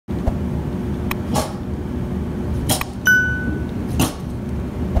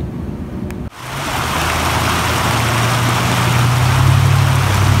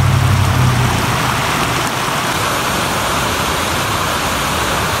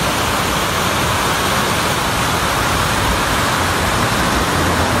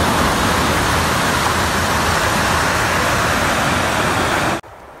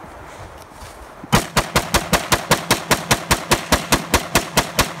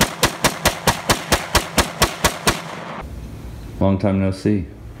Long time no see.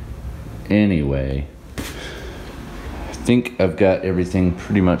 Anyway, I think I've got everything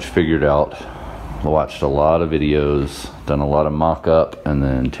pretty much figured out. I watched a lot of videos, done a lot of mock-up and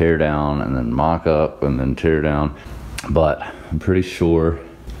then tear down and then mock-up and then tear down. But I'm pretty sure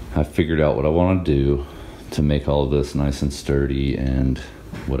I figured out what I want to do to make all of this nice and sturdy and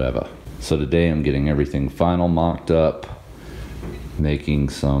whatever. So today I'm getting everything final mocked up, making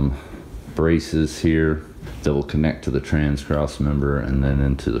some braces here that will connect to the trans cross member and then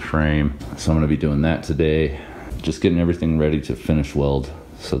into the frame. So I'm going to be doing that today, just getting everything ready to finish weld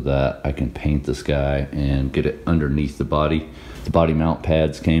so that I can paint this guy and get it underneath the body. The body mount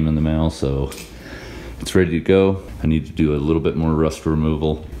pads came in the mail, so it's ready to go. I need to do a little bit more rust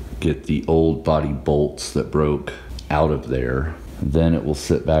removal, get the old body bolts that broke out of there. Then it will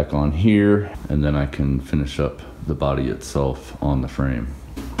sit back on here, and then I can finish up the body itself on the frame.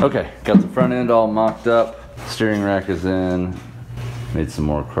 Okay, got the front end all mocked up. Steering rack is in. Made some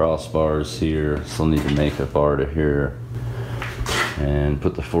more crossbars here. Still need to make a bar to here. And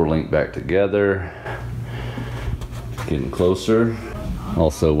put the 4-link back together. Getting closer.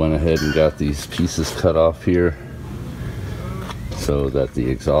 Also went ahead and got these pieces cut off here so that the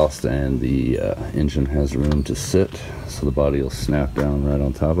exhaust and the engine has room to sit. So the body will snap down right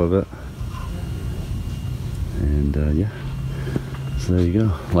on top of it. And yeah. So there you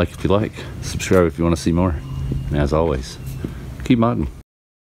go. Like if you like, subscribe if you want to see more. And as always, keep modding.